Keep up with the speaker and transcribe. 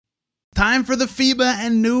Time for the FIBA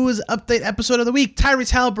and news update episode of the week.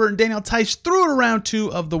 Tyrese Haliburton and Daniel Theis through to round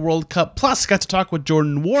 2 of the World Cup. Plus, got to talk with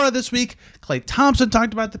Jordan Nwora this week. Klay Thompson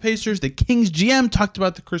talked about the Pacers. The Kings GM talked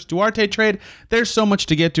about the Chris Duarte trade. There's so much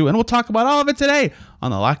to get to, and we'll talk about all of it today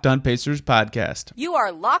on the Locked On Pacers podcast. You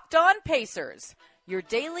are Locked On Pacers, your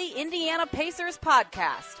daily Indiana Pacers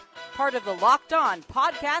podcast. Part of the Locked On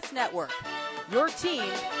Podcast Network. Your team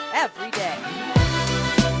every day.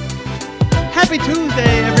 Happy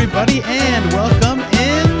Tuesday, everybody, and welcome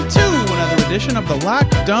into another edition of the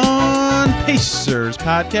Locked On Pacers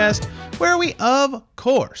podcast, where we, of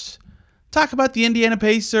course, talk about the Indiana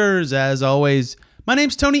Pacers. As always, my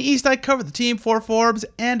name's Tony East. I cover the team for Forbes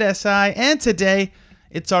and SI, and today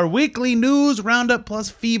it's our weekly news roundup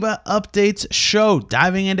plus FIBA updates show,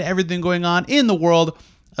 diving into everything going on in the world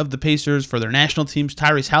of the Pacers for their national teams.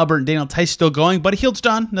 Tyrese Haliburton and Daniel Theis still going, but Hield's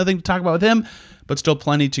done. Nothing to talk about with him, but still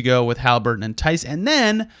plenty to go with Haliburton and Theis. And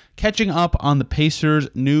then catching up on the Pacers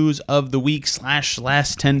news of the week /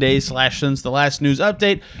 last 10 days / since the last news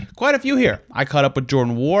update. Quite a few here. I caught up with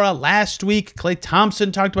Jordan Nwora last week. Klay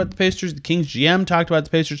Thompson talked about the Pacers. The Kings GM talked about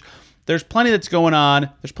the Pacers. There's plenty that's going on.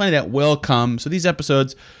 There's plenty that will come. So these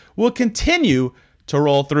episodes will continue to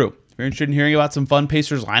roll through. If you're interested in hearing about some fun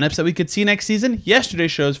Pacers lineups that we could see next season, yesterday's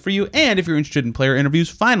show is for you. And if you're interested in player interviews,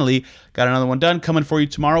 finally got another one done coming for you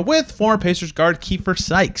tomorrow with former Pacers guard Kiefer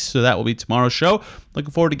Sykes. So that will be tomorrow's show.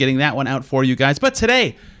 Looking forward to getting that one out for you guys. But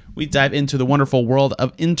today, we dive into the wonderful world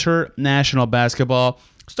of international basketball,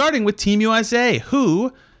 starting with Team USA,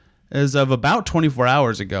 who, as of about 24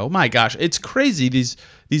 hours ago, my gosh, it's crazy.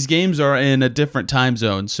 These games are in a different time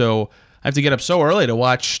zone. So I have to get up so early to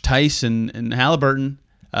watch Theis and Haliburton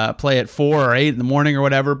play at 4 or 8 in the morning or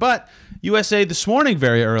whatever. But USA this morning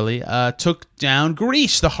very early took down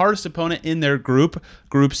Greece, the hardest opponent in their group,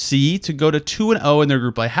 Group C, to go to 2-0 in their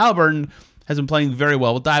group play. Haliburton has been playing very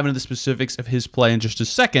well. We'll dive into the specifics of his play in just a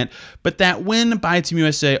second. But that win by Team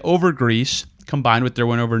USA over Greece, combined with their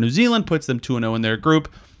win over New Zealand, puts them 2-0 in their group.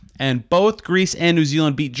 And both Greece and New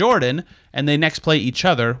Zealand beat Jordan, and they next play each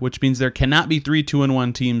other, which means there cannot be 3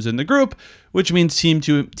 2-1 teams in the group, which means Team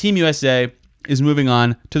USA is moving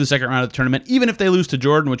on to the second round of the tournament. Even if they lose to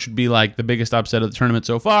Jordan, which would be like the biggest upset of the tournament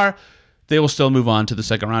so far, they will still move on to the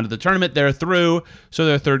second round of the tournament. They're through, so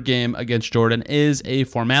their third game against Jordan is a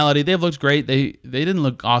formality. They've looked great. They didn't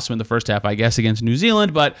look awesome in the first half, I guess, against New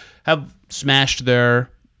Zealand, but have smashed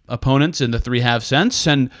their opponents in the 3-half sense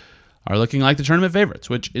and are looking like the tournament favorites,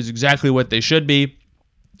 which is exactly what they should be.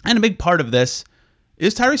 And a big part of this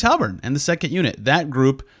is Tyrese Haliburton and the second unit. That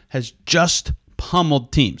group has just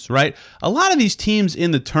pummeled teams, right? A lot of these teams in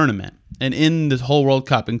the tournament and in the whole World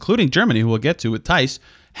Cup, including Germany, who we'll get to with Theis,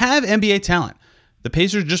 have NBA talent. The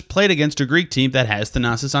Pacers just played against a Greek team that has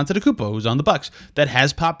Thanasis Antetokounmpo, who's on the Bucks, that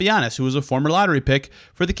has Papagiannis, who was a former lottery pick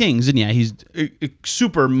for the Kings. And yeah, he's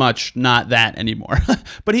super much not that anymore.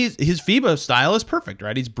 But his FIBA style is perfect,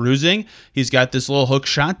 right? He's bruising. He's got this little hook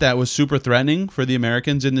shot that was super threatening for the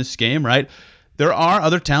Americans in this game, right? There are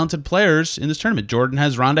other talented players in this tournament. Jordan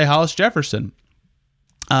has Rondae Hollis-Jefferson.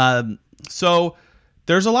 So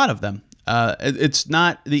there's a lot of them. It's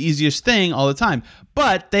not the easiest thing all the time,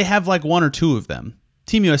 but they have like 1 or 2 of them.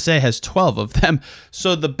 Team USA has 12 of them.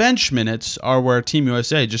 So the bench minutes are where Team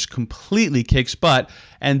USA just completely kicks butt,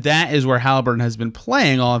 and that is where Haliburton has been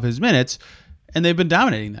playing all of his minutes, and they've been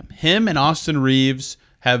dominating them. Him and Austin Reeves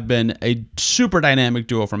have been a super dynamic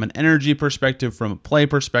duo from an energy perspective, from a play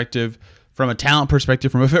perspective, from a talent perspective,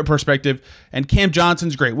 from a fit perspective, and Cam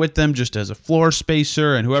Johnson's great with them just as a floor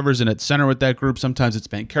spacer, and whoever's in at center with that group, sometimes it's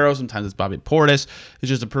Banchero, sometimes it's Bobby Portis, it's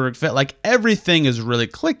just a perfect fit. Like, everything is really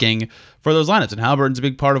clicking for those lineups, and Haliburton's a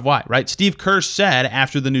big part of why, right? Steve Kerr said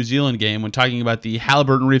after the New Zealand game, when talking about the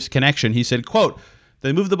Haliburton-Reeves connection, he said, quote,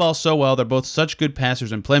 "They move the ball so well. They're both such good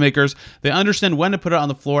passers and playmakers. They understand when to put it on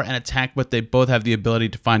the floor and attack, but they both have the ability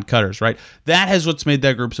to find cutters," right? That is what's made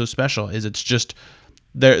that group so special, is it's just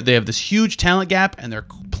they have this huge talent gap, and they're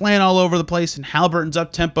playing all over the place, and Haliburton's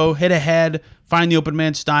up-tempo, hit ahead, find the open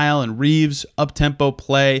man style, and Reeves' up-tempo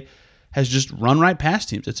play has just run right past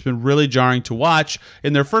teams. It's been really jarring to watch.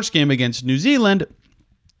 In their first game against New Zealand,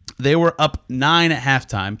 they were up 9 at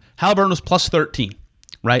halftime. Haliburton was plus 13,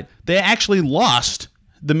 right? They actually lost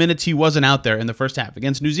the minutes he wasn't out there in the first half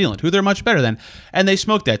against New Zealand, who they're much better than. And they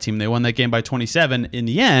smoked that team. They won that game by 27 in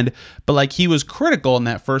the end. But like, he was critical in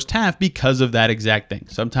that first half because of that exact thing.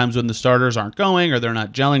 Sometimes when the starters aren't going, or they're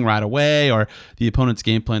not gelling right away, or the opponent's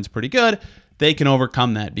game plan's pretty good, they can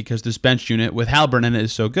overcome that because this bench unit with Haliburton in it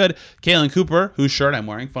is so good. Kaylin Cooper, whose shirt I'm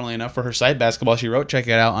wearing, funnily enough, for her site, Basketball She Wrote, check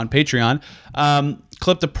it out on Patreon,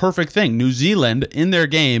 clipped a perfect thing. New Zealand, in their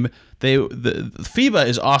game, the FIBA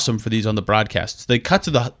is awesome for these on the broadcasts. They cut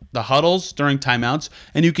to the huddles during timeouts,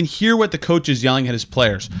 and you can hear what the coach is yelling at his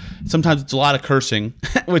players. Sometimes it's a lot of cursing,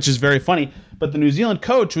 which is very funny. But the New Zealand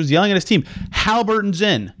coach was yelling at his team, Haliburton's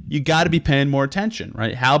in. You got to be paying more attention,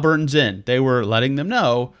 right? Haliburton's in. They were letting them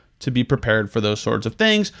know to be prepared for those sorts of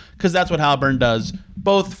things, because that's what Haliburton does,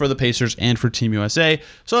 both for the Pacers and for Team USA.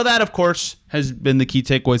 So that, of course, has been the key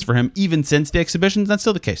takeaways for him, even since the exhibitions. That's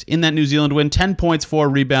still the case. In that New Zealand win, 10 points, 4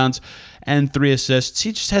 rebounds, and 3 assists.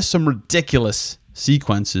 He just has some ridiculous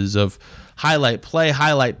sequences of highlight play,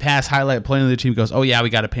 highlight pass, highlight play, and the team goes, oh yeah,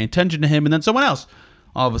 we got to pay attention to him, and then someone else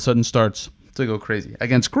all of a sudden starts to go crazy.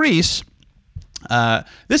 Against Greece,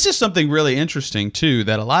 this is something really interesting, too,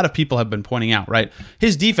 that a lot of people have been pointing out, right?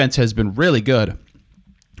 His defense has been really good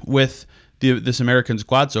with this American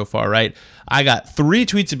squad so far, right? I got 3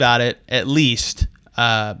 tweets about it, at least,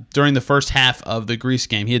 during the first half of the Greece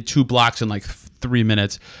game. He had 2 blocks in like 3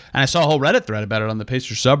 minutes. And I saw a whole Reddit thread about it on the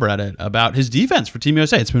Pacers subreddit about his defense for Team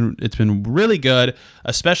USA. It's been really good,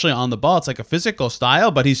 especially on the ball. It's like a physical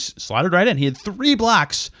style, but he's slotted right in. He had 3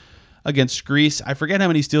 blocks against Greece. I forget how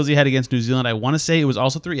many steals he had against New Zealand. I want to say it was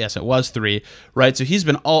also 3. Yes, it was 3, right? So he's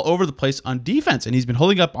been all over the place on defense, and he's been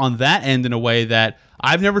holding up on that end in a way that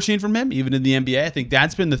I've never seen from him, even in the NBA. I think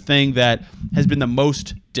that's been the thing that has been the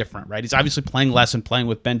most different, right? He's obviously playing less and playing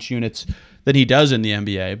with bench units than he does in the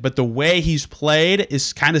NBA, but the way he's played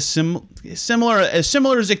is kind of similar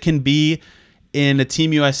as it can be in a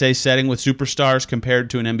Team USA setting with superstars compared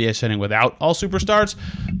to an NBA setting without all superstars,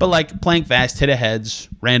 but like playing fast, hit-aheads,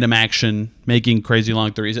 random action, making crazy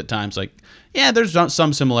long threes at times. Like, yeah, there's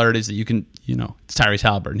some similarities that you can, it's Tyrese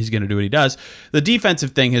Haliburton. He's going to do what he does. The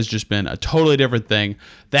defensive thing has just been a totally different thing.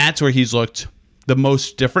 That's where he's looked the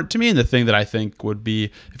most different to me, and the thing that I think would be,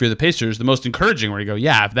 if you're the Pacers, the most encouraging, where you go,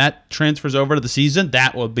 yeah, if that transfers over to the season,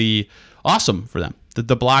 that will be awesome for them.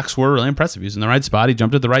 The blocks were really impressive. He was in the right spot. He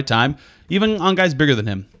jumped at the right time, even on guys bigger than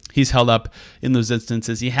him. He's held up in those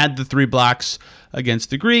instances. He had the 3 blocks against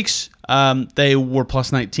the Greeks. They were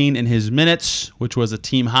plus 19 in his minutes, which was a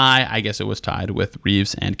team high. I guess it was tied with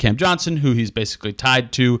Reeves and Cam Johnson, who he's basically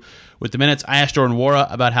tied to with the minutes. I asked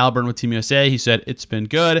Nwora about Haliburton with Team USA. He said, it's been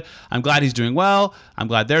good. I'm glad he's doing well. I'm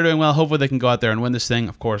glad they're doing well. Hopefully they can go out there and win this thing.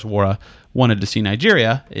 Of course, Nwora wanted to see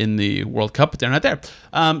Nigeria in the World Cup, but they're not there.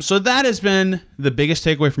 So that has been the biggest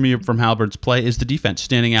takeaway for me from Haliburton's play, is the defense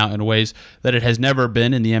standing out in ways that it has never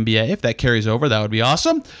been in the NBA. If that carries over, that would be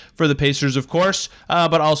awesome for the Pacers, of course,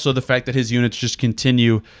 but also the fact that his units just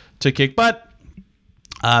continue to kick butt.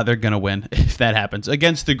 They're going to win if that happens.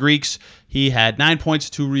 Against the Greeks, he had 9 points,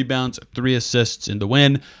 2 rebounds, 3 assists in the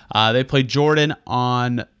win. They played Jordan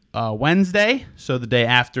on Wednesday, so the day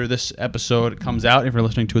after this episode comes out, if you're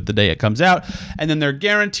listening to it the day it comes out. And then they're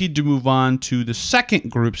guaranteed to move on to the second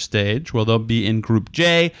group stage, where they'll be in Group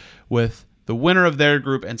J with the winner of their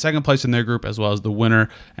group and second place in their group, as well as the winner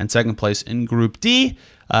and second place in Group D.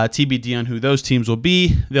 TBD on who those teams will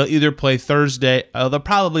be. They'll either play Thursday, they'll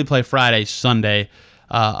probably play Friday, Sunday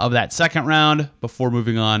of that second round before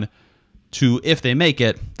moving on to, if they make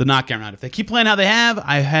it, the knockout round. If they keep playing how they have,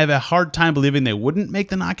 I have a hard time believing they wouldn't make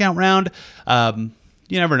the knockout round. You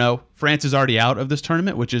never know. France is already out of this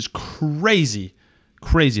tournament, which is crazy.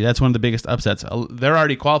 That's one of the biggest upsets. They're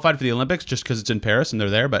already qualified for the Olympics just because it's in Paris and they're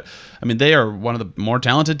there. But, I mean, they are one of the more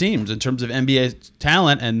talented teams in terms of NBA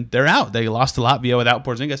talent, and they're out. They lost to Latvia without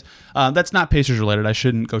Porzingis. That's not Pacers related. I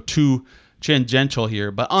shouldn't go too tangential here,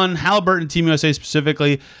 but on Haliburton, Team USA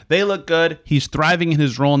specifically, they look good. He's thriving in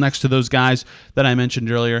his role next to those guys that I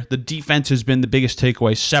mentioned earlier. The defense has been the biggest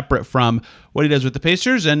takeaway, separate from what he does with the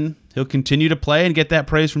Pacers, and he'll continue to play and get that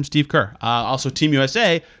praise from Steve Kerr. Also, Team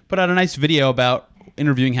USA put out a nice video about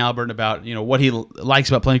interviewing Haliburton about what he likes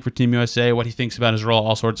about playing for Team USA, what he thinks about his role,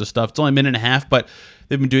 all sorts of stuff. It's only a minute and a half, but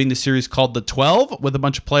they've been doing this series called The 12 with a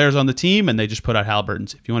bunch of players on the team, and they just put out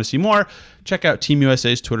Haliburton's. If you want to see more, check out Team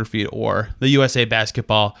USA's Twitter feed or the USA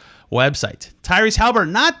Basketball website. Tyrese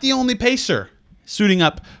Haliburton, not the only Pacer suiting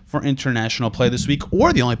up for international play this week,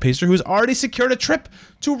 or the only Pacer who's already secured a trip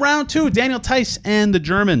to round 2. Daniel Theis and the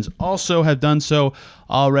Germans also have done so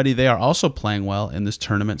already. They are also playing well in this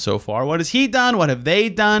tournament so far. What has he done? What have they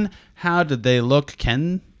done? How did they look?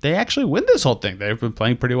 Can they actually win this whole thing? They've been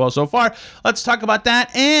playing pretty well so far. Let's talk about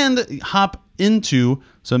that and hop into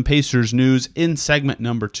some Pacers news in segment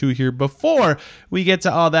number 2 here. Before we get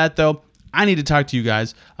to all that, though, I need to talk to you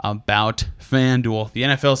guys about FanDuel. The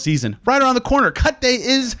NFL season right around the corner. Cut day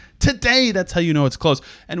is today. That's how you know it's close.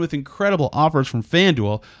 And with incredible offers from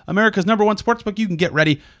FanDuel, America's #1 sportsbook, you can get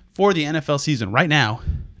ready for the NFL season right now.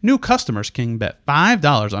 New customers can bet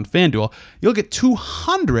 $5 on FanDuel. You'll get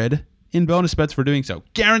 $200 in bonus bets for doing so.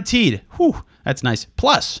 Guaranteed. Whew, that's nice.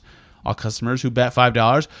 Plus, All customers who bet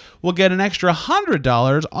 $5 will get an extra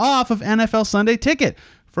 $100 off of NFL Sunday Ticket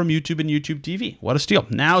from YouTube and YouTube TV. What a steal.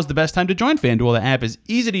 Now is the best time to join FanDuel. The app is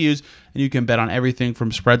easy to use, and you can bet on everything from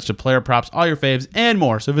spreads to player props, all your faves, and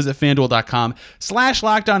more. So visit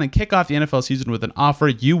FanDuel.com/lockdown and kick off the NFL season with an offer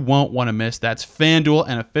you won't want to miss. That's FanDuel,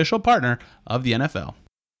 an official partner of the NFL.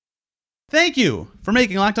 Thank you for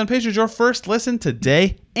making Locked On Pacers your first listen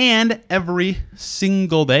today and every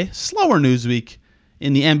single day. Slower news week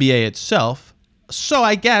in the NBA itself. So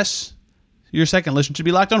I guess your second listen should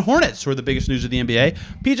be Locked On Hornets, who are the biggest news of the NBA.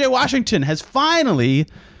 PJ Washington has finally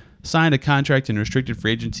signed a contract in restricted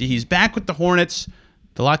free agency. He's back with the Hornets.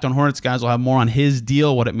 The Locked On Hornets guys will have more on his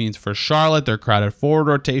deal, what it means for Charlotte, their crowded forward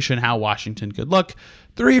rotation, how Washington could look.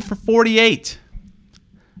 3 for $48.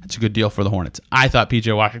 That's a good deal for the Hornets. I thought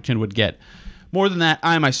PJ Washington would get more than that.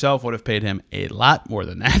 I myself would have paid him a lot more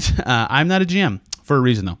than that. I'm not a GM for a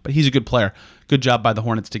reason, though, but he's a good player. Good job by the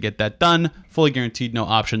Hornets to get that done. Fully guaranteed, no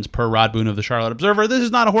options per Rod Boone of the Charlotte Observer. This is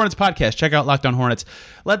not a Hornets podcast. Check out Locked On Hornets.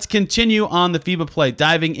 Let's continue on the FIBA play,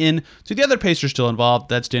 diving in to the other Pacers still involved.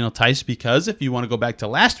 That's Daniel Theis, because if you want to go back to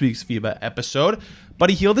last week's FIBA episode,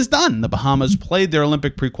 Buddy Hield is done. The Bahamas played their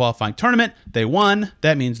Olympic pre-qualifying tournament. They won.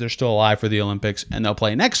 That means they're still alive for the Olympics, and they'll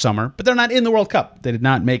play next summer, but they're not in the World Cup. They did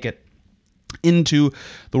not make it into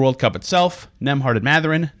the World Cup itself. Nemhard and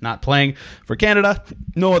Mathurin not playing for Canada.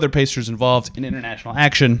 No other Pacers involved in international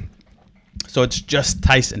action. So it's just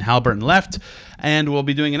Theis and Haliburton left. And we'll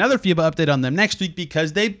be doing another FIBA update on them next week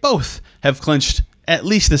because they both have clinched at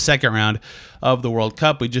least the second round of the World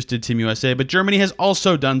Cup. We just did Team USA, but Germany has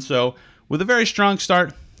also done so with a very strong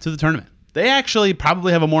start to the tournament. They actually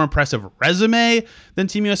probably have a more impressive resume than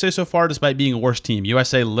Team USA so far, despite being a worse team.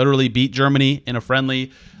 USA literally beat Germany in a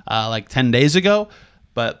friendly like 10 days ago,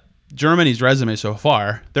 but Germany's resume so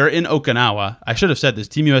far, they're in Okinawa. I should have said this.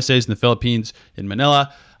 Team USA is in the Philippines, in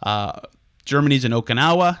Manila. Germany's in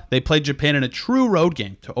Okinawa. They played Japan in a true road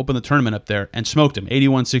game to open the tournament up there and smoked them,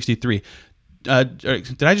 81-63.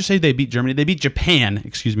 Did I just say they beat Germany? They beat Japan,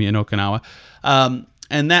 in Okinawa.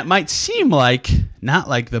 And that might seem like not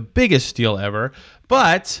like the biggest deal ever,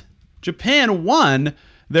 but Japan won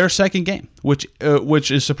their second game, which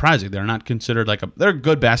is surprising. They're not considered they're a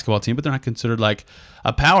good basketball team, but they're not considered like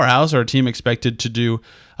a powerhouse or a team expected to do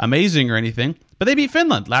amazing or anything. But they beat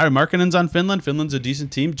Finland. Larry Markkanen's on Finland. Finland's a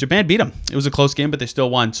decent team. Japan beat them. It was a close game, but they still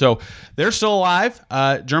won. So they're still alive.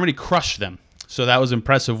 Germany crushed them. So that was an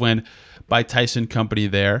impressive win by Tyson Company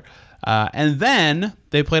there. And then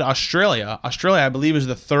they played Australia. Australia, I believe, is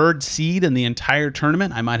the third seed in the entire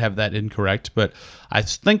tournament. I might have that incorrect, but I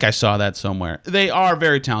think I saw that somewhere. They are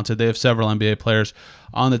very talented. They have several NBA players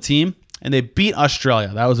on the team, and they beat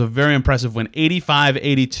Australia. That was a very impressive win,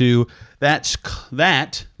 85-82.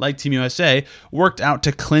 That, like Team USA, worked out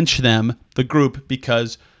to clinch them the group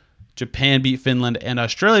because Japan beat Finland and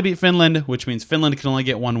Australia beat Finland, which means Finland can only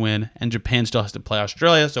get one win, and Japan still has to play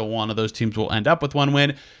Australia, so one of those teams will end up with one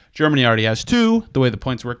win. Germany already has two, the way the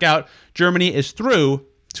points work out. Germany is through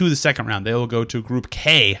to the second round. They will go to Group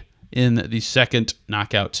K in the second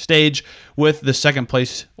knockout stage with the second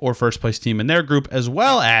place or first place team in their group, as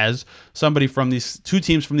well as somebody from these two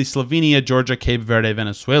teams from the Slovenia, Georgia, Cape Verde,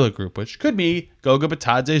 Venezuela group, which could be Goga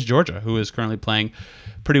Bitadze's Georgia, who is currently playing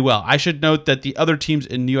pretty well. I should note that the other teams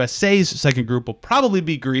in USA's second group will probably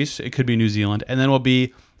be Greece. It could be New Zealand, and then will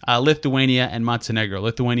be Lithuania and Montenegro.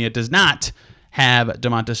 Lithuania does not have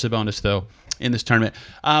Domantas Sabonis, though, in this tournament.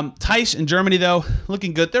 Theis and Germany, though,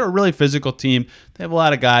 looking good. They're a really physical team. They have a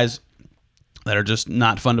lot of guys that are just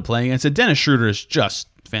not fun to play against. And Dennis Schroeder is just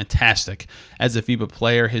fantastic as a FIBA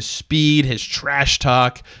player. His speed, his trash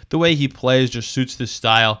talk, the way he plays just suits this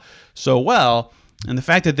style so well. And the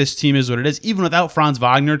fact that this team is what it is, even without Franz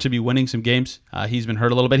Wagner to be winning some games, he's been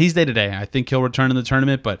hurt a little bit. He's day-to-day. I think he'll return in the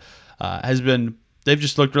tournament, but they've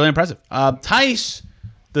just looked really impressive. Theis,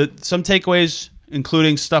 some takeaways,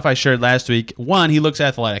 including stuff I shared last week. One, he looks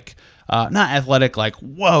athletic. Not athletic like,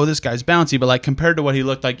 whoa, this guy's bouncy, but like compared to what he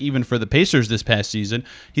looked like even for the Pacers this past season,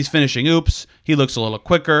 he's finishing oops. He looks a little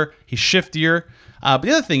quicker. He's shiftier. But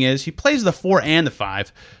the other thing is he plays the 4 and the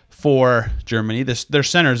 5 for Germany. Their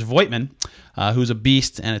center is Voigtman, who's a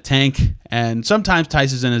beast and a tank. And sometimes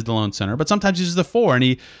Theis is in as the lone center, but sometimes he's the 4 and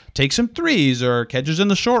he takes some threes or catches in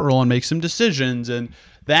the short roll and makes some decisions. And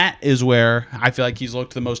that is where I feel like he's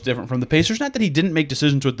looked the most different from the Pacers. Not that he didn't make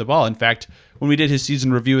decisions with the ball. In fact, when we did his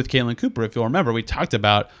season review with Caitlin Cooper, if you'll remember, we talked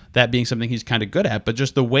about that being something he's kind of good at, but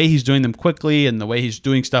just the way he's doing them quickly and the way he's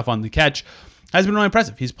doing stuff on the catch has been really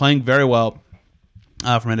impressive. He's playing very well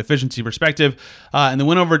from an efficiency perspective. And the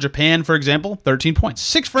win over Japan, for example, 13 points,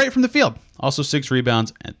 6 for 8 from the field, also 6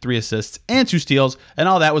 rebounds and 3 assists and 2 steals, and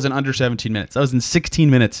all that was in under 17 minutes. That was in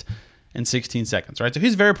 16 minutes and 16 seconds, right? So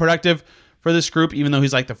he's very productive for this group, even though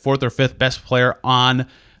he's like the 4th or 5th best player on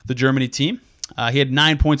the Germany team. He had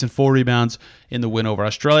 9 points and 4 rebounds in the win over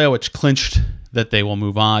Australia, which clinched that they will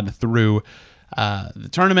move on through the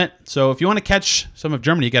tournament. So if you want to catch some of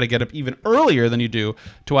Germany, you got to get up even earlier than you do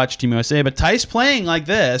to watch Team USA. But Theis playing like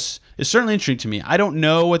this is certainly interesting to me. I don't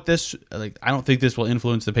know what this, I don't think this will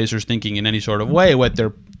influence the Pacers' thinking in any sort of way with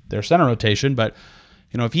their center rotation. But,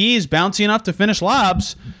 if he's bouncy enough to finish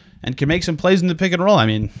lobs and can make some plays in the pick and roll,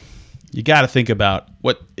 you got to think about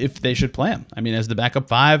what if they should play him. As the backup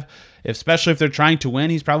 5, especially if they're trying to win,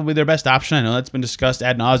 he's probably their best option. I know that's been discussed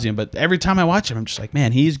ad nauseum, but every time I watch him, I'm just like,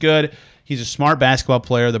 man, he's good. He's a smart basketball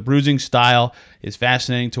player. The bruising style is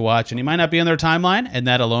fascinating to watch, and he might not be on their timeline, and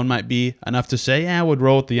that alone might be enough to say, I would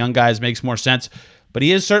roll with the young guys, makes more sense. But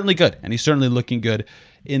he is certainly good, and he's certainly looking good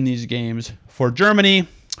in these games for Germany,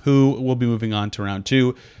 who will be moving on to round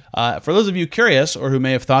 2. For those of you curious or who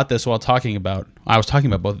may have thought this while I was talking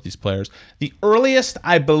about both of these players, the earliest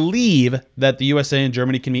I believe that the USA and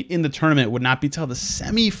Germany can meet in the tournament would not be till the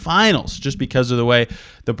semifinals, just because of the way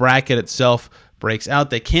the bracket itself breaks out.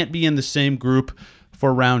 They can't be in the same group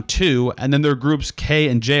for round 2, and then their groups K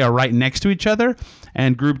and J are right next to each other,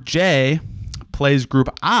 and Group J plays Group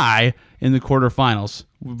I in the quarterfinals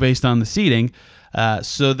based on the seeding.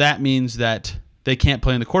 So that means that they can't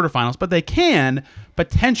play in the quarterfinals, but they can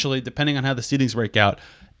potentially, depending on how the seedings break out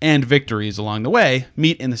and victories along the way,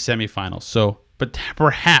 meet in the semifinals. So, but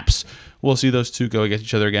perhaps we'll see those two go against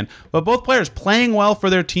each other again. But both players playing well for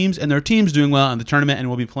their teams, and their teams doing well in the tournament, and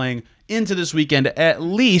will be playing into this weekend, at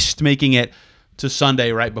least making it to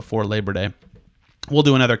Sunday right before Labor Day. We'll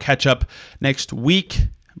do another catch-up next week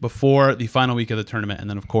before the final week of the tournament, and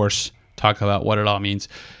then, of course, talk about what it all means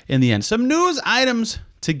in the end. Some news items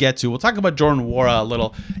to get to. We'll talk about Jordan Nwora a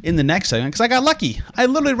little in the next segment, because I got lucky. I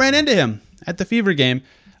literally ran into him at the Fever game,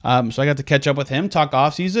 so I got to catch up with him, talk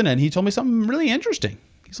off-season, and he told me something really interesting.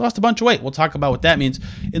 He's lost a bunch of weight. We'll talk about what that means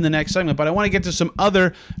in the next segment, but I want to get to some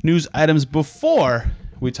other news items before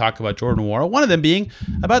we talk about Jordan Nwora, one of them being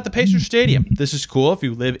about the Pacers Stadium. This is cool if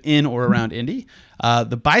you live in or around Indy.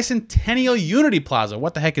 The Bicentennial Unity Plaza.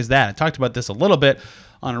 What the heck is that? I talked about this a little bit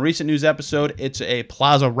on a recent news episode. It's a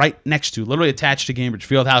plaza right next to, literally attached to Gainbridge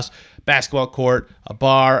Fieldhouse, basketball court, a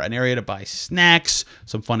bar, an area to buy snacks,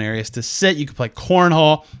 some fun areas to sit. You can play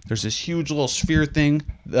cornhole. There's this huge little sphere thing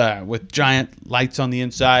with giant lights on the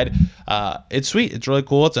inside. It's sweet. It's really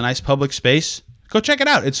cool. It's a nice public space. Go check it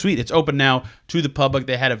out. It's sweet. It's open now to the public.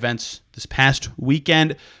 They had events this past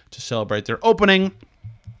weekend to celebrate their opening.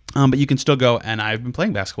 But you can still go, and I've been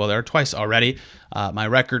playing basketball there twice already. My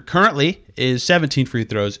record currently is 17 free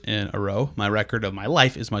throws in a row. My record of my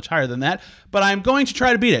life is much higher than that, but I'm going to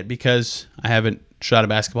try to beat it because I haven't shot a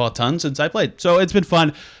basketball a ton since I played. So it's been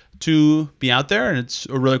fun to be out there, and it's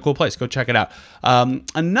a really cool place. Go check it out.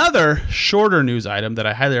 Another shorter news item that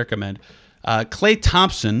I highly recommend. Klay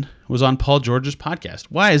Thompson was on Paul George's podcast.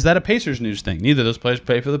 Why? Is that a Pacers news thing? Neither of those players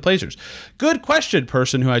play for the Pacers. Good question,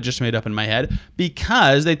 person who I just made up in my head,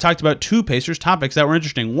 because they talked about two Pacers topics that were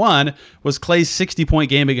interesting. One was Klay's 60-point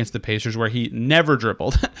game against the Pacers where he never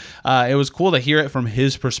dribbled. It was cool to hear it from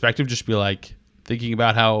his perspective, just be like thinking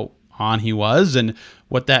about how on he was and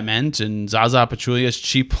what that meant, and Zaza Pachulia's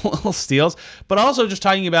cheap little steals, but also just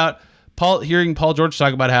talking about hearing Paul George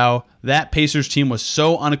talk about how that Pacers team was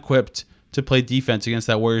so unequipped to play defense against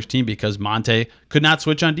that Warriors team because Monte could not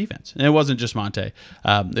switch on defense. And it wasn't just Monte.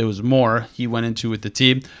 It was more he went into with the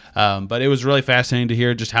team. But it was really fascinating to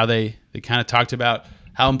hear just how they kind of talked about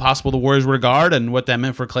how impossible the Warriors were to guard and what that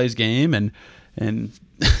meant for Klay's game. And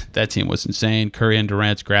that team was insane. Curry and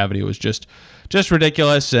Durant's gravity was just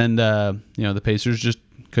ridiculous. And, the Pacers just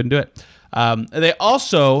couldn't do it. They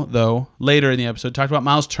also, though, later in the episode, talked about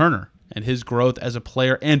Miles Turner and his growth as a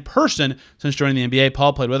player and person since joining the NBA.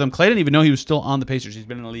 Paul played with him. Klay didn't even know he was still on the Pacers. He's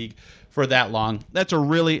been in the league for that long.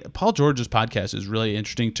 Paul George's podcast is really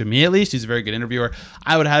interesting to me, at least. He's a very good interviewer.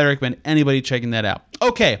 I would highly recommend anybody checking that out.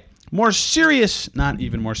 Okay, more serious, not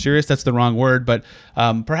even more serious, that's the wrong word, but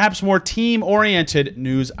perhaps more team-oriented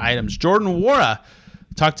news items. Jordan Nwora,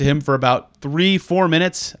 talked to him for about 3-4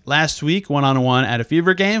 minutes last week, one-on-one at a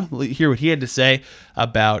Fever game. Hear what he had to say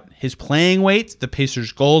about his playing weight, the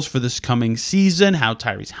Pacers' goals for this coming season, how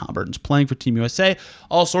Tyrese Haliburton's playing for Team USA,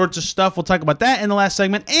 all sorts of stuff. We'll talk about that in the last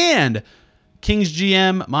segment. And Kings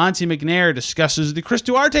GM Monte McNair discusses the Chris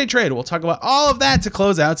Duarte trade. We'll talk about all of that to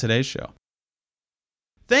close out today's show.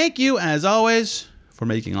 Thank you, as always, for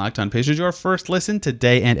making Locked On Pacers your first listen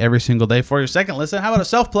today and every single day. For your second listen, how about a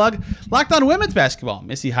self-plug? Locked On Women's Basketball.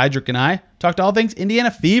 Missy Heidrich and I talked all things Indiana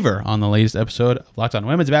Fever on the latest episode of Locked On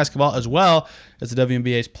Women's Basketball, as well as the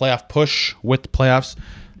WNBA's playoff push with the playoffs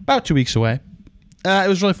about 2 weeks away. It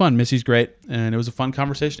was really fun. Missy's great, and it was a fun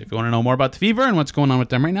conversation. If you want to know more about the Fever and what's going on with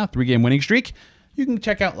them right now, 3-game winning streak, you can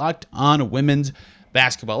check out Locked On Women's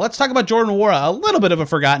Basketball. Let's talk about Jordan Nwora, a little bit of a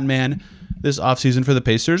forgotten man this offseason for the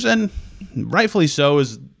Pacers, and rightfully so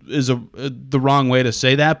is the wrong way to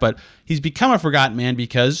say that, but he's become a forgotten man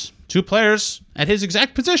because two players at his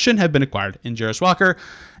exact position have been acquired in Jarris Walker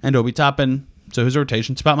and Obi Toppin, so his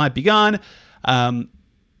rotation spot might be gone.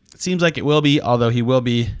 It seems like it will be, although he will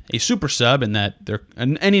be a super sub in that there are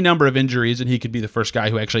any number of injuries, and he could be the first guy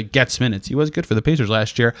who actually gets minutes. He was good for the Pacers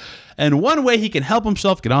last year, and one way he can help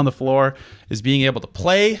himself get on the floor is being able to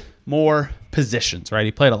play more positions, right?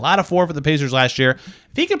 He played a lot of 4 for the Pacers last year.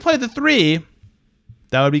 If he could play the 3,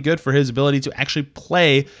 that would be good for his ability to actually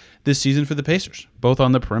play this season for the Pacers, both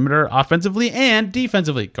on the perimeter offensively and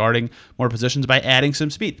defensively, guarding more positions by adding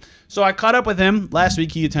some speed. So I caught up with him last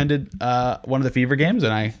week. He attended one of the Fever games,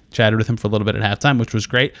 and I chatted with him for a little bit at halftime, which was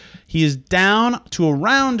great. He is down to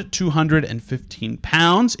around 215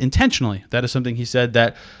 pounds intentionally. That is something he said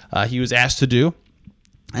that he was asked to do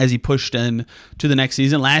as he pushed in to the next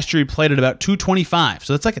season. Last year, he played at about 225,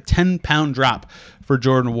 so that's like a 10-pound drop for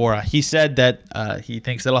Jordan Nwora. He said that he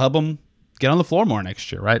thinks that'll help him get on the floor more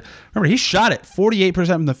next year, right? Remember, he shot it 48%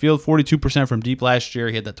 from the field, 42% from deep last year.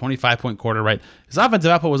 He had that 25-point quarter, right? His offensive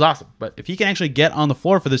output was awesome, but if he can actually get on the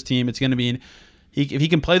floor for this team, it's going to mean if he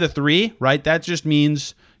can play the 3, right, that just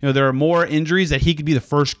means there are more injuries that he could be the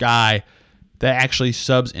first guy that actually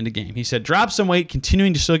subs into game. He said, drop some weight,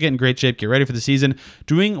 continuing to still get in great shape, get ready for the season,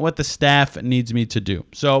 doing what the staff needs me to do.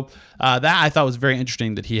 So that I thought was very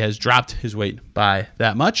interesting that he has dropped his weight by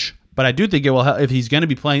that much. But I do think it will help if he's going to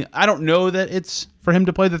be playing. I don't know that it's for him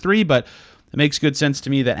to play the 3, but it makes good sense to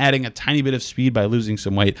me that adding a tiny bit of speed by losing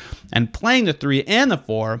some weight and playing the 3 and the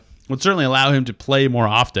 4 would certainly allow him to play more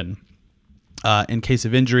often in case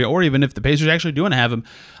of injury, or even if the Pacers actually do want to have him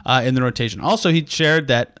in the rotation. Also, he shared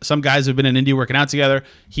that some guys have been in Indy working out together.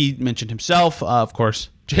 He mentioned himself, of course,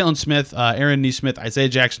 Jalen Smith, Aaron Nesmith, Isaiah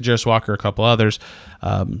Jackson, Jarris Walker, a couple others.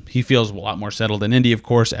 He feels a lot more settled in Indy, of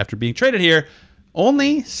course, after being traded here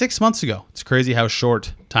only 6 months ago. It's crazy how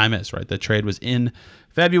short time is, right? The trade was in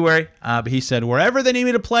February, but he said, wherever they need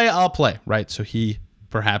me to play, I'll play, right? So he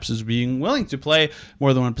perhaps is being willing to play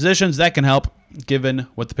more than one positions. That can help, given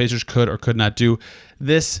what the Pacers could or could not do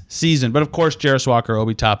this season. But of course, Jarris Walker,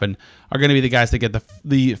 Obi Toppin are going to be the guys that get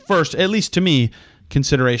the first, at least to me,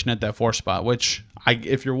 consideration at that 4 spot, which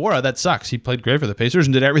if you're Nwora, that sucks. He played great for the Pacers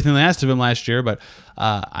and did everything they asked of him last year, but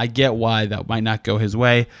I get why that might not go his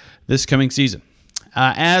way this coming season.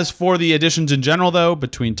 As for the additions in general, though,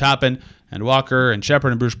 between Toppin and Walker and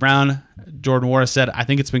Shepard and Bruce Brown, Jordan Nwora said, I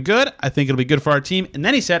think it's been good. I think it'll be good for our team. And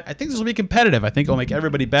then he said, I think this will be competitive. I think it'll make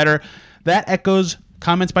everybody better. That echoes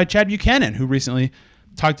comments by Chad Buchanan, who recently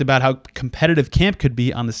talked about how competitive camp could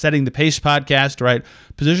be on the Setting the Pace podcast, right?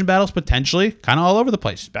 Position battles potentially kind of all over the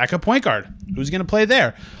place. Backup point guard. Who's going to play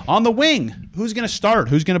there? On the wing, who's going to start?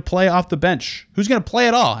 Who's going to play off the bench? Who's going to play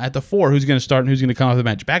at all? At the 4, who's going to start and who's going to come off the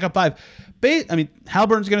bench? Backup 5.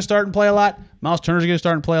 Haliburton's going to start and play a lot. Miles Turner's going to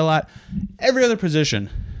start and play a lot. Every other position,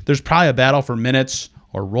 there's probably a battle for minutes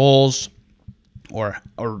or roles or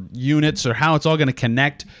units or how it's all going to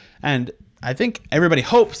connect. And I think everybody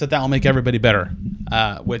hopes that will make everybody better,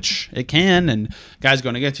 which it can, and guys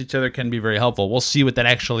going against each other can be very helpful. We'll see what that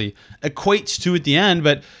actually equates to at the end,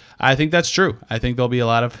 but I think that's true. I think there'll be a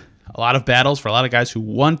lot of battles for a lot of guys who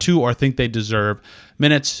want to or think they deserve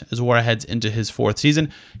minutes as Nwora heads into his 4th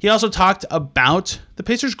season. He also talked about the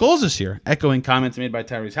Pacers' goals this year, echoing comments made by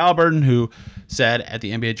Tyrese Haliburton, who said at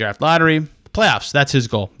the NBA draft lottery, playoffs, that's his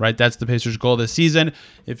goal, right? That's the Pacers' goal this season.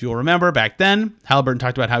 If you'll remember, back then, Haliburton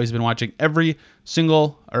talked about how he's been watching every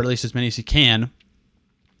single, or at least as many as he can,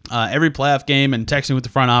 every playoff game and texting with the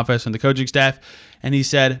front office and the coaching staff. And he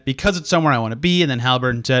said, because it's somewhere I want to be. And then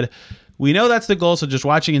Haliburton said, we know that's the goal, so just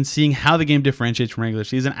watching and seeing how the game differentiates from regular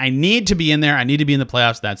season. I need to be in there. I need to be in the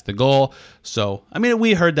playoffs. That's the goal. So,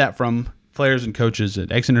 we heard that from players and coaches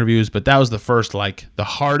at exit interviews, but that was the first, the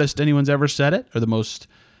hardest anyone's ever said it, or the most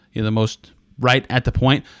right at the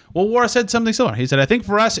point. Well, Nwora said something similar. He said, I think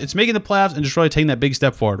for us, it's making the playoffs and just really taking that big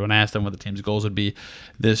step forward when I asked them what the team's goals would be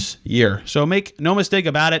this year. So make no mistake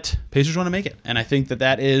about it, Pacers want to make it. And I think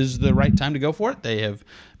that is the right time to go for it. They have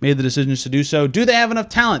made the decisions to do so. Do they have enough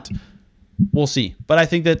talent? We'll see. But I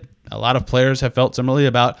think that a lot of players have felt similarly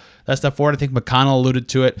about that step forward. I think McConnell alluded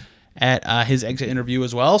to it at his exit interview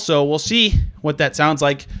as well. So we'll see what that sounds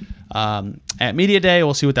like at Media Day.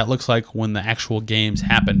 We'll see what that looks like when the actual games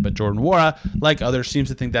happen. But Jordan Nwora, like others, seems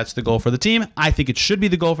to think that's the goal for the team. I think it should be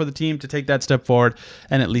the goal for the team to take that step forward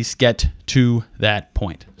and at least get to that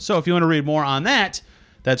point. So if you want to read more on that,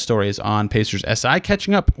 That story is on Pacers SI,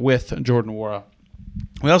 catching up with Jordan Nwora.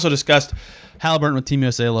 We also discussed Haliburton with Team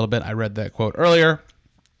USA a little bit. I read that quote earlier.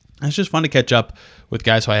 It's just fun to catch up with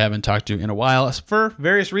guys who I haven't talked to in a while for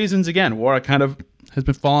various reasons. Again, Nwora kind of has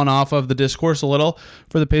been falling off of the discourse a little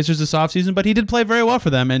for the Pacers this offseason, but he did play very well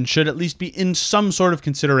for them and should at least be in some sort of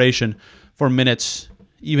consideration for minutes,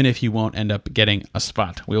 even if he won't end up getting a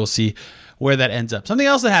spot. We will see where that ends up. Something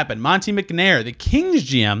else that happened, Monte McNair, the Kings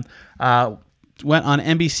GM, went on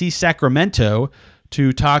NBC Sacramento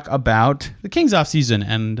to talk about the Kings offseason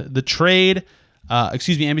and the trade.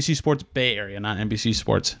 NBC Sports Bay Area, not NBC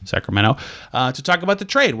Sports Sacramento, to talk about the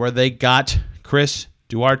trade where they got Chris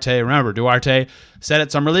Duarte. Remember, Duarte said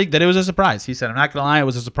at Summer League that it was a surprise. He said, I'm not going to lie, it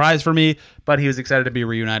was a surprise for me, but he was excited to be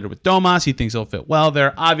reunited with Domas. He thinks he'll fit well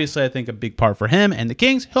there. Obviously, I think a big part for him and the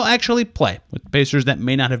Kings, he'll actually play with the Pacers. That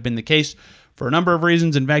may not have been the case for a number of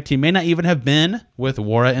reasons. In fact, he may not even have been with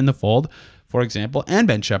Nwora in the fold, for example, and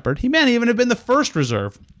Ben Shepherd. He may not even have been the first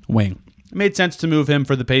reserve wing. It made sense to move him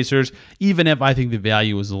for the Pacers, even if I think the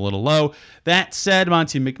value was a little low. That said,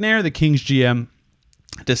 Monte McNair, the Kings GM,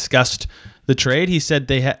 discussed the trade. He said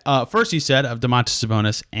they had first. He said of Domantas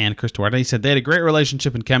Sabonis and Chris Duarte, he said they had a great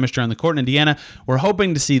relationship and chemistry on the court in Indiana. We're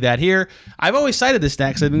hoping to see that here. I've always cited this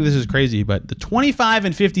stat because I think this is crazy, but the 25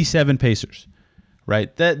 and 57 Pacers,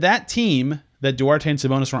 right? That team that Duarte and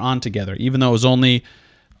Sabonis were on together, even though it was only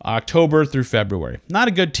October through February, not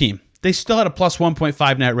a good team. They still had a plus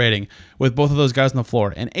 1.5 net rating with both of those guys on the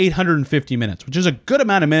floor and 850 minutes, which is a good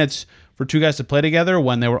amount of minutes for two guys to play together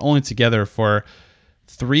when they were only together for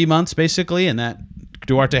 3 months, basically, and that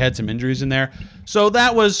Duarte had some injuries in there. So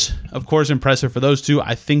that was, of course, impressive for those two.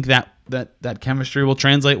 I think that chemistry will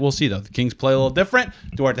translate. We'll see, though. The Kings play a little different.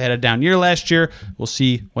 Duarte had a down year last year. We'll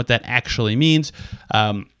see what that actually means.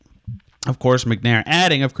 Of course, McNair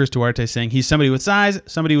adding of Chris Duarte, saying he's somebody with size,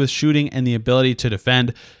 somebody with shooting, and the ability to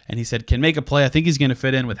defend. And he said, can make a play. I think he's going to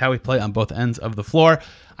fit in with how we play on both ends of the floor.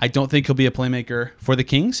 I don't think he'll be a playmaker for the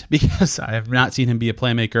Kings because I have not seen him be a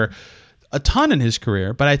playmaker a ton in his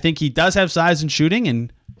career. But I think he does have size and shooting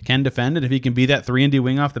and can defend. And if he can be that 3-and-D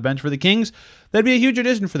wing off the bench for the Kings, that'd be a huge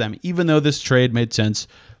addition for them, even though this trade made sense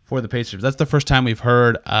for the Pacers. That's the first time we've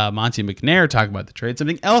heard Monte McNair talk about the trade.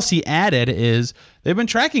 Something else he added is they've been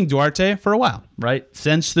tracking Duarte for a while, right?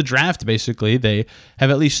 Since the draft, basically, they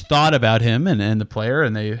have at least thought about him and the player,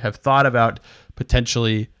 and they have thought about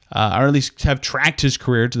potentially, or at least have tracked his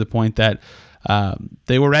career to the point that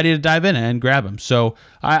they were ready to dive in and grab him. So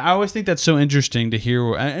I always think that's so interesting to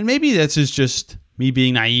hear, and maybe this is just me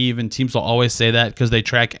being naive, and teams will always say that because they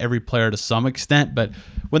track every player to some extent, but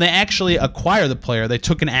when they actually acquire the player, they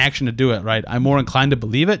took an action to do it, right? I'm more inclined to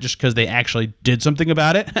believe it just because they actually did something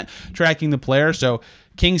about it, tracking the player. So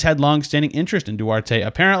Kings had long-standing interest in Duarte.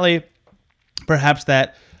 Apparently, perhaps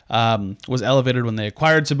that was elevated when they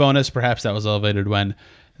acquired Sabonis. Perhaps that was elevated when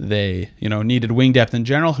they, needed wing depth in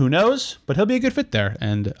general. Who knows? But he'll be a good fit there.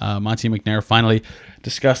 And Monte McNair finally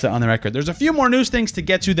discussed it on the record. There's a few more news things to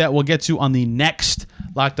get to that we'll get to on the next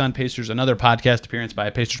Locked On Pacers, another podcast appearance by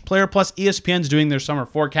a Pacers player. Plus, ESPN's doing their summer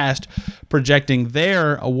forecast, projecting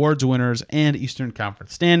their awards winners and Eastern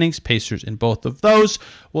Conference standings. Pacers in both of those.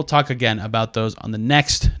 We'll talk again about those on the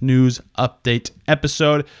next news update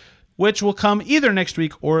episode, which will come either next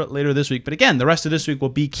week or later this week. But again, the rest of this week will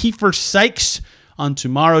be Kiefer Sykes on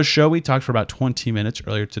tomorrow's show. We talked for about 20 minutes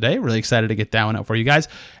earlier today. Really excited to get that one out for you guys.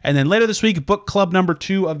 And then later this week, book club number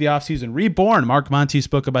 2 of the offseason, Reborn. Mark Monte's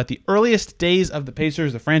book about the earliest days of the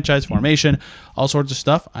Pacers, the franchise formation, all sorts of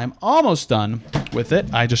stuff. I'm almost done with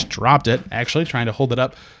it. I just dropped it, actually, trying to hold it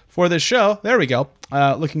up for this show. There we go.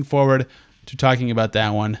 Looking forward to talking about that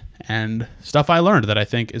one and stuff I learned that I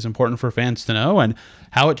think is important for fans to know and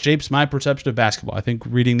how it shapes my perception of basketball. I think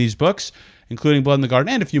reading these books, including Blood in the Garden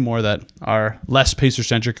and a few more that are less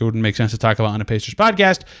Pacer-centric, it wouldn't make sense to talk about on a Pacers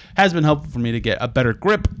podcast, has been helpful for me to get a better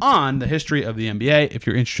grip on the history of the NBA. If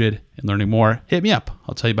you're interested in learning more, hit me up.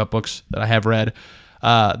 I'll tell you about books that I have read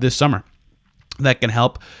this summer that can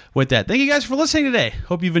help with that. Thank you guys for listening today.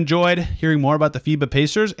 Hope you've enjoyed hearing more about the FIBA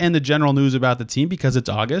Pacers and the general news about the team because it's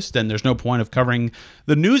August and there's no point of covering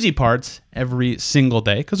the newsy parts every single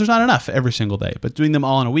day because there's not enough every single day. But doing them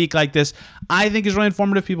all in a week like this, I think is really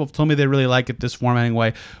informative. People have told me they really like it this formatting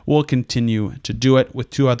way. We'll continue to do it with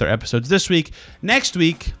 2 other episodes this week. Next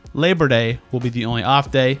week, Labor Day will be the only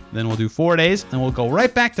off day. Then we'll do 4 days. Then we'll go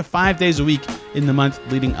right back to 5 days a week in the month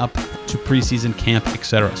leading up to preseason camp,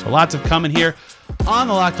 etc. So lots of coming here on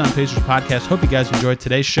the Locked On Pacers podcast. Hope you guys enjoyed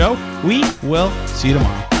today's show. We will see you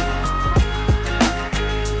tomorrow.